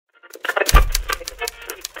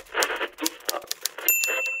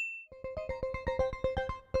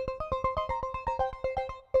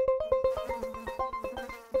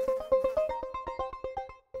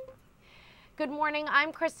Good morning.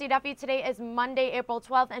 I'm Christy Duffy. Today is Monday, April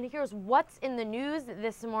 12th, and here's what's in the news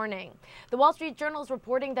this morning. The Wall Street Journal is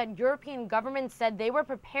reporting that European governments said they were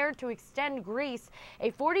prepared to extend Greece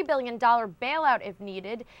a $40 billion bailout if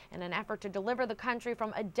needed in an effort to deliver the country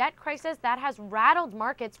from a debt crisis that has rattled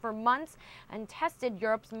markets for months and tested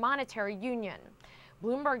Europe's monetary union.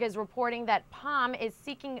 Bloomberg is reporting that Palm is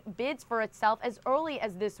seeking bids for itself as early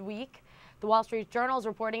as this week. The Wall Street Journal is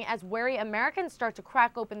reporting as wary Americans start to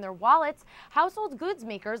crack open their wallets, household goods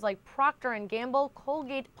makers like Procter & Gamble,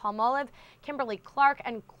 Colgate-Palmolive, Kimberly-Clark,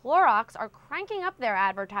 and Clorox are cranking up their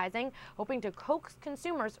advertising, hoping to coax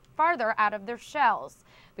consumers farther out of their shells.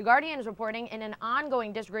 The Guardian is reporting in an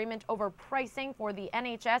ongoing disagreement over pricing for the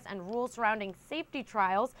NHS and rules surrounding safety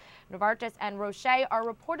trials, Novartis and Roche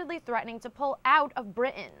are reportedly threatening to pull out of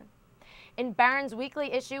Britain. In Barron's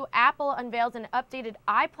weekly issue, Apple unveils an updated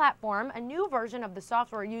iPlatform, a new version of the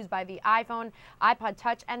software used by the iPhone, iPod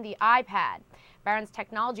Touch, and the iPad. Barron's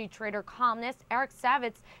technology trader columnist Eric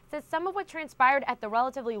Savitz says some of what transpired at the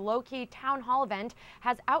relatively low-key town hall event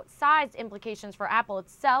has outsized implications for Apple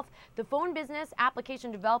itself, the phone business,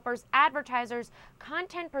 application developers, advertisers,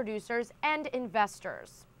 content producers, and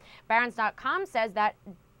investors. Barron's.com says that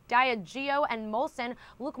Diageo and Molson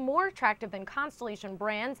look more attractive than Constellation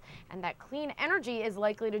Brands, and that clean energy is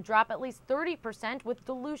likely to drop at least 30% with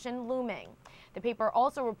dilution looming. The paper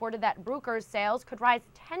also reported that Bruker's sales could rise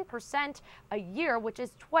 10% a year, which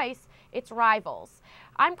is twice its rivals.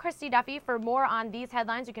 I'm Christy Duffy. For more on these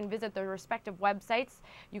headlines, you can visit their respective websites.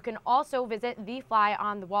 You can also visit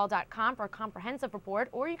theflyonthewall.com for a comprehensive report,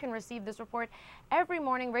 or you can receive this report every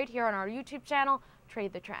morning right here on our YouTube channel,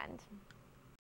 Trade the Trend.